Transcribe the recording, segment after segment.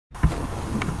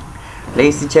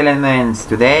Lazy gentlemen,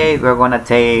 today we're gonna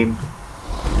tame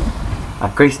a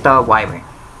crystal wyvern.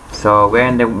 So we're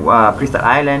in the crystal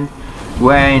island,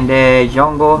 we're in the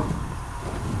jungle,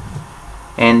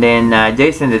 and then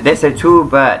Jason in the desert too.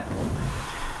 But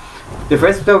the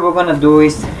first step we're gonna do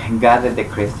is gather the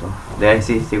crystal. That's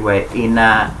the way. In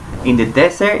the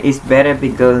desert it's better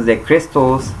because the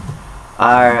crystals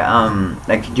are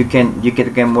like you can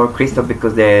get more crystal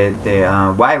because the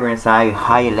wyverns are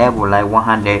high level, like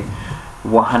 100,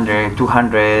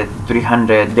 200,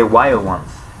 300. The wild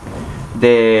ones.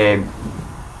 The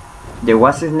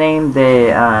what's his name?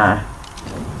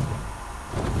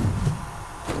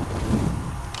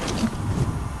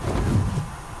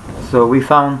 So we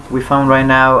found right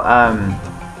now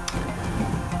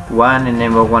one, and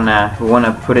then we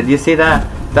wanna put it. You see that?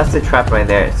 That's the trap right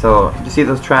there. So you see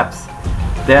those traps?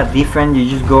 They're different. You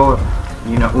just go,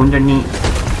 underneath,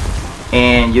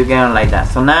 and you get them like that.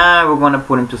 So now we're gonna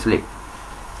put him to sleep.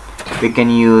 We can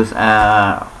use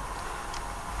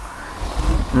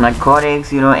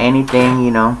narcotics,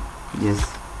 anything, just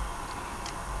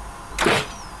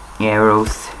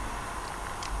arrows.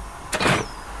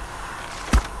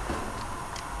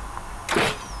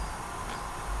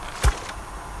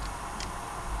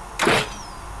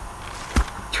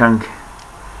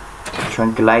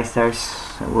 Tranquilizers.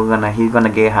 He's gonna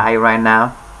get high right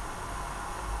now.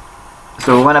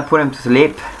 So we're gonna put him to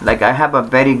sleep. Like, I have a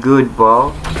very good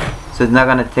bow, so it's not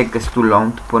gonna take us too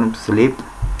long to put him to sleep.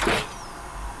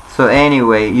 So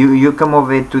anyway, you come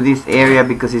over to this area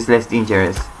because it's less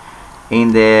dangerous.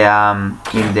 In the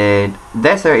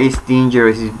desert it's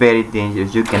dangerous. It's very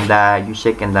dangerous. You can die. You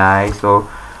can die. So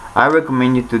I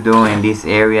recommend you to do in this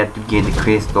area to get the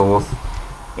crystals,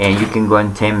 and you can go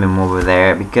and tame them over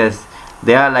there because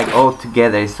they are like all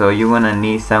together. So you're gonna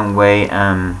need some way.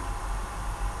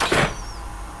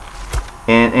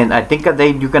 And I think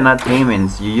you cannot tame them.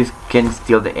 You just can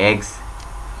steal the eggs.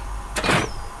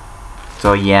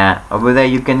 So yeah, over there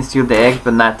you can steal the eggs,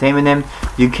 but not taming them.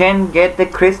 You can get the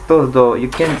crystals though. You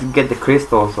can get the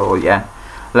crystals. So yeah,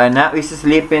 like now he's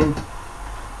sleeping,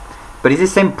 but it's the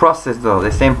same process though.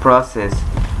 The same process.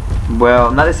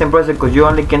 Well, not the same process because you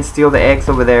only can steal the eggs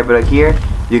over there, but here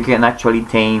you can actually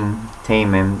tame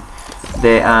him.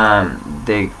 The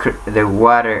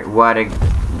water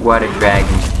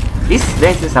dragon.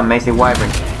 This is amazing wyvern.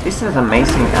 This is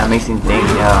amazing thing.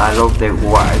 I love the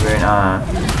wyvern.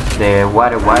 The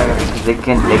water wyvern because they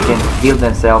can heal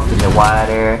themselves in the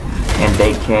water, and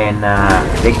they can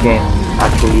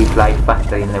actually fly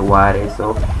faster in the water.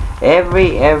 So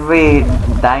every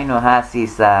dino has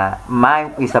his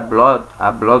mine is a blood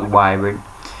wyvern.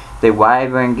 The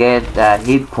wyvern get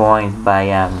hit points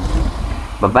by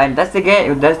that's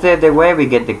the way we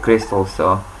get the crystals.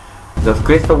 So those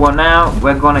crystals. Well, now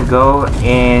we're gonna go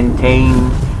and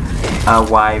tame a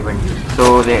wyvern.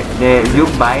 So you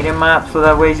bite them up, so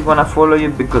that way it's gonna follow you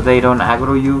because they don't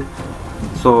aggro you.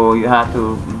 So you have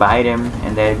to bite them,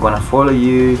 and they're gonna follow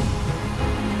you.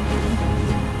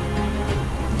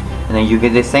 And then you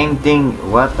get the same thing.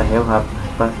 What the hell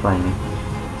passed by me?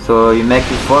 So you make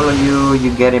it follow you.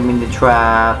 You get him in the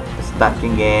trap, stuck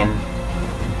again.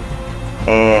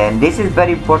 And this is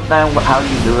very important. How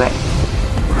you do it.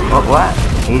 Oh, what?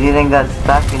 He didn't get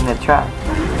stuck in the trap.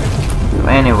 So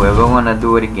anyway, we're gonna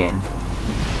do it again.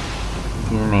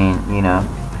 I mean,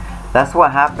 that's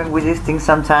what happens with this thing.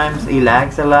 Sometimes it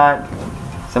lags a lot.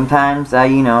 Sometimes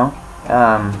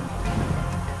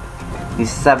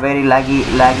this is a very laggy.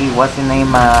 What's the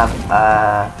name?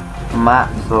 Map.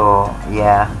 So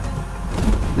yeah.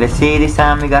 Let's see. This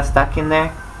time we got stuck in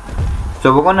there.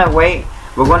 So we're gonna wait.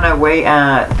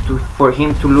 For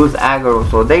him to lose aggro.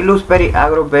 So they lose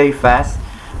aggro very fast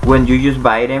when you just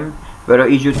bite him. But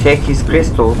if you take his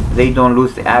crystal, they don't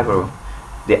lose the aggro.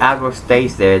 The aggro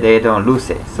stays there. They don't lose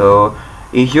it. So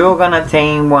if you're gonna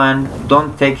tame one,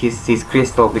 don't take his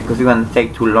crystal because it's gonna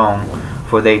take too long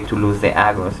for they to lose the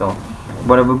aggro. So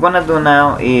what we're gonna do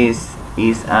now is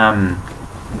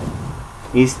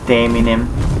taming him.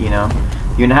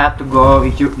 You have to go.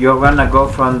 If you're gonna go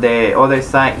from the other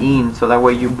side in, so that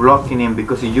way you're blocking him.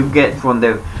 Because if you get from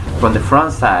the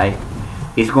front side,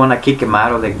 it's gonna kick him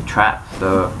out of the trap.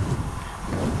 So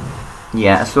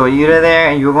yeah. So you're there,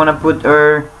 and you're gonna put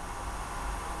our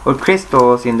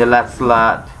crystals in the last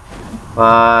slot.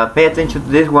 Pay attention to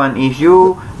this one. If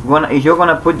you're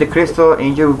gonna put the crystal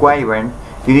in your wyvern,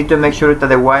 you need to make sure that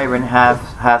the wyvern has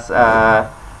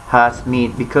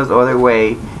meat, because other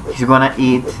way he's gonna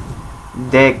eat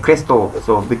the crystal.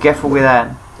 So be careful with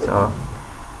that.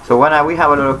 So when we have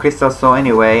a lot of crystals. So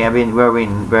anyway, we've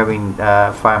been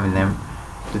farming them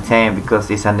to tame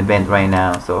because it's an event right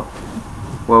now. So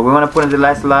Well, we want to put in the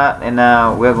last slot, and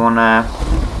now we're gonna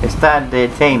start the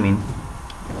taming.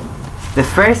 The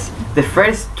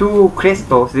first 2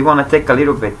 crystals, they're gonna take a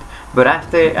little bit, but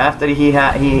after he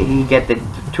get the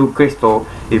 2 crystal,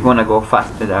 it's gonna go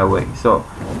faster that way. So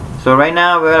right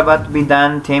now we're about to be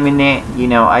done taming it. You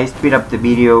know, I speed up the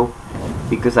video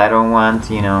because I don't want,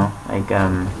 you know, like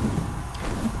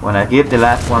when I give the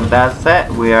last one, that's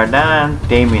it, we are done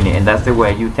taming it, and that's the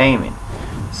way you tame it.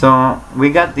 So we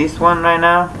got this one right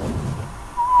now.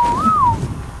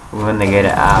 We're gonna get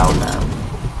it out now.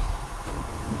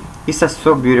 These are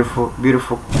so beautiful,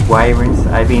 beautiful wyverns.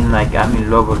 I'm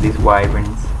in love with these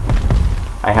wyverns.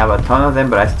 I have a ton of them,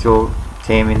 but I still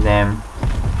taming them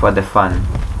for the fun.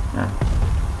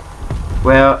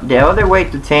 Well, the other way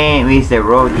to tame is the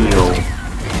rodeo,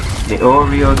 the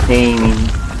Oreo taming,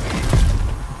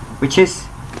 which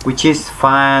is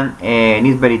fun and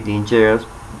it's very dangerous,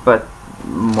 but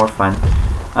more fun.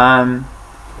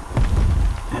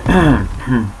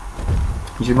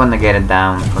 Just wanna get it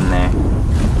down from there.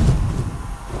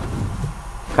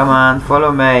 Come on,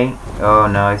 follow me. Oh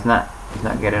no, it's not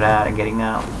getting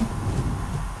out.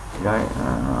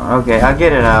 Okay, I'll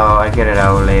get it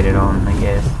out later on, I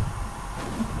guess.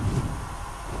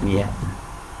 Yeah.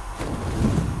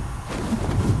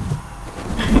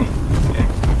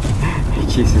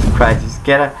 Jesus Christ,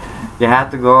 you have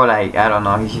to go, like, I don't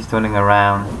know, he's just turning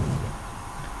around.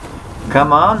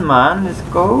 Come on, man, let's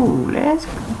go.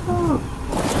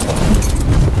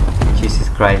 Jesus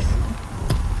Christ.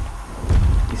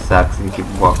 It sucks, you keep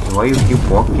walking. Why you keep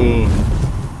walking?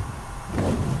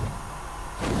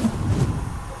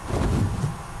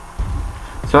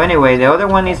 So anyway, the other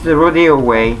one is the rodeo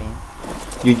way.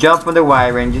 You jump on the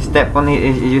wyvern, you step on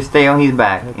it, you stay on his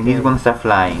back, and he's gonna start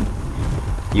flying.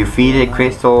 You feed it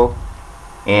crystal,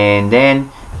 and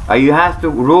then you have to,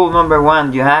 rule number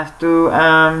 1, you have to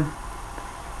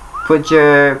put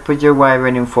your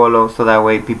wyvern in follow, so that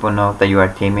way people know that you are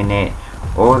taming it.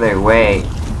 Other way,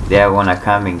 they are gonna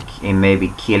come and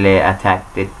maybe kill it,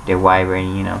 attack the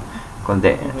wyvern, you know.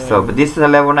 So, but this is a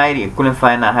level 90. I couldn't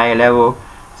find a higher level,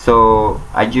 so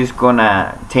I just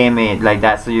gonna tame it like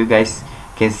that, so you guys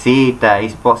can see that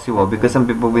it's possible, because some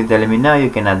people will tell me no, you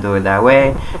cannot do it that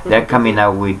way. They're coming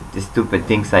out with the stupid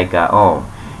things like oh,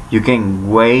 you can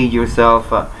weigh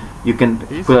yourself, you can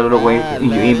put a little weight in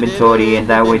your inventory, and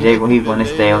that way he's gonna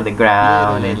stay on the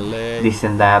ground and this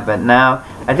and that. But now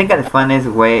I think the fun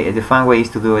way is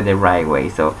to do it the right way.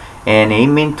 So, and it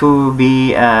meant to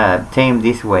be tamed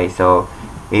this way, so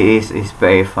it's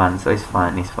very fun. So it's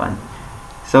fun.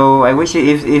 So I wish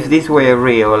if this were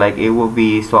real, like, it would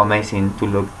be so amazing to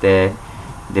look the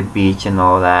beach and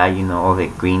all that, you know, all the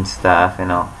green stuff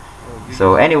and all.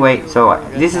 So anyway, so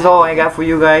this is all I got for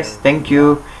you guys. Thank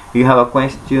you. If you have a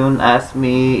question, ask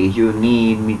me. If you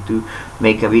need me to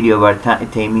make a video about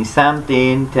taming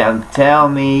something, tell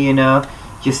me, you know,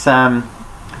 just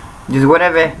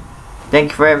whatever.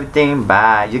 Thank you for everything.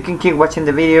 Bye. You can keep watching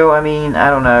the video. I mean, I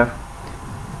don't know.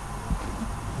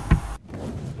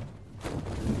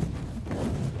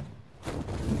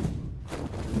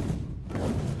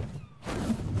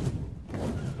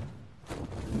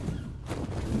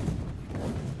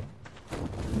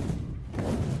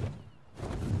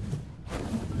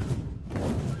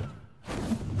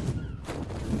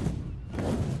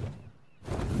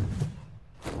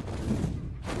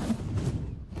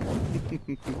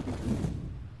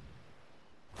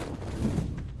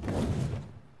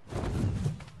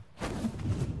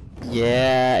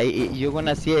 Yeah, you're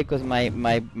gonna see it because my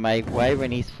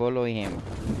wyvern is following him.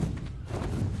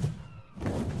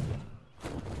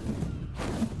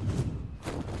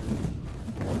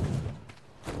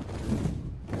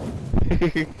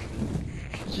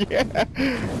 Yeah,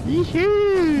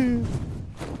 yee-hoo.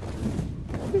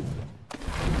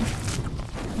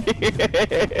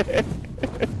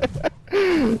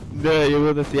 No,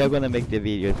 you're gonna see. I'm gonna make the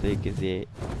video so you can see it.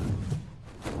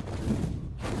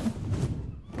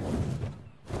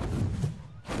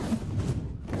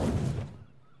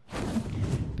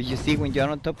 But you see, when you're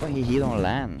on top of him, he don't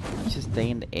land. He just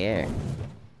stay in the air.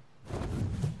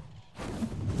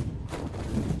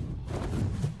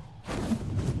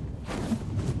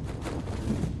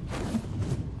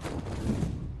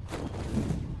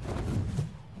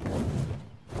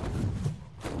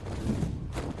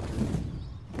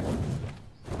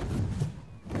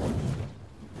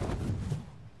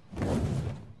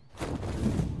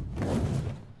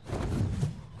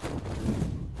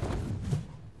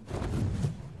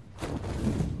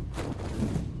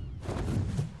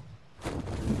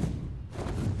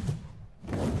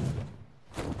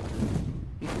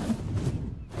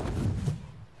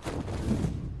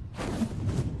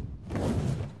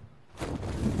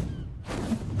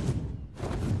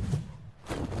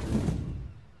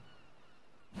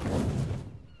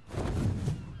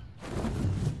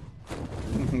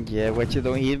 Yeah, what you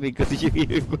don't hit me because you're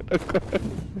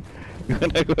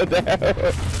gonna go down.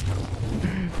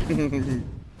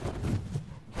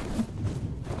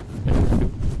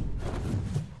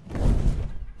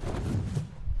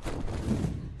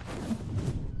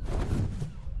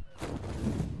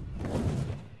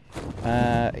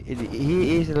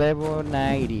 He is level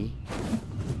 90.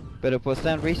 But for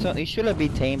some reason, it should have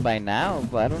been tamed by now,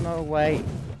 but I don't know why.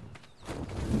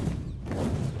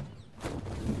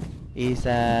 He's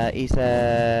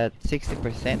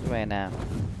 60% right now.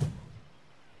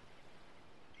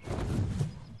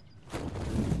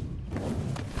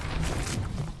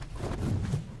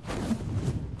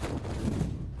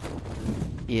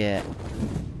 Yeah.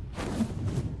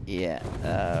 Yeah.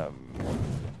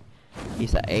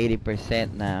 He's at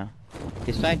 80% now.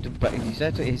 He's trying to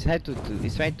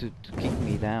kick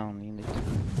me down. You know.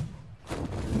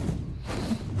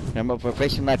 I'm a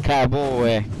professional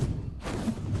cowboy.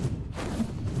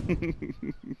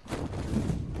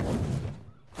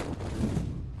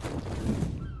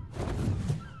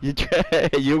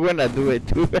 You're gonna do it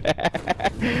too.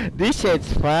 This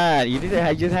shit's fun. You just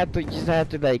have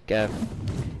to like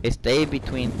stay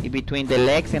between the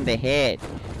legs and the head.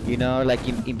 You know, like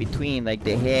in between, like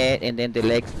the head and then the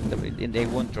legs, and they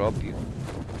won't drop you.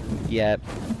 Yeah,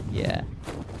 yeah,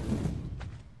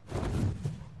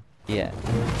 yeah.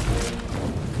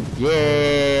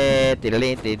 Yeah,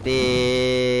 diddly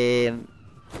diddly.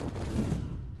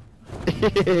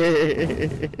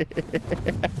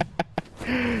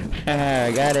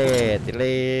 Got it,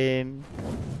 diddly.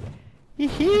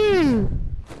 Yee-hoo!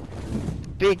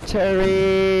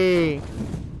 Victory!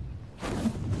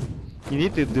 You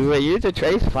need to do it. You need to try.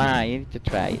 It's fine. You need to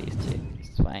try this shit.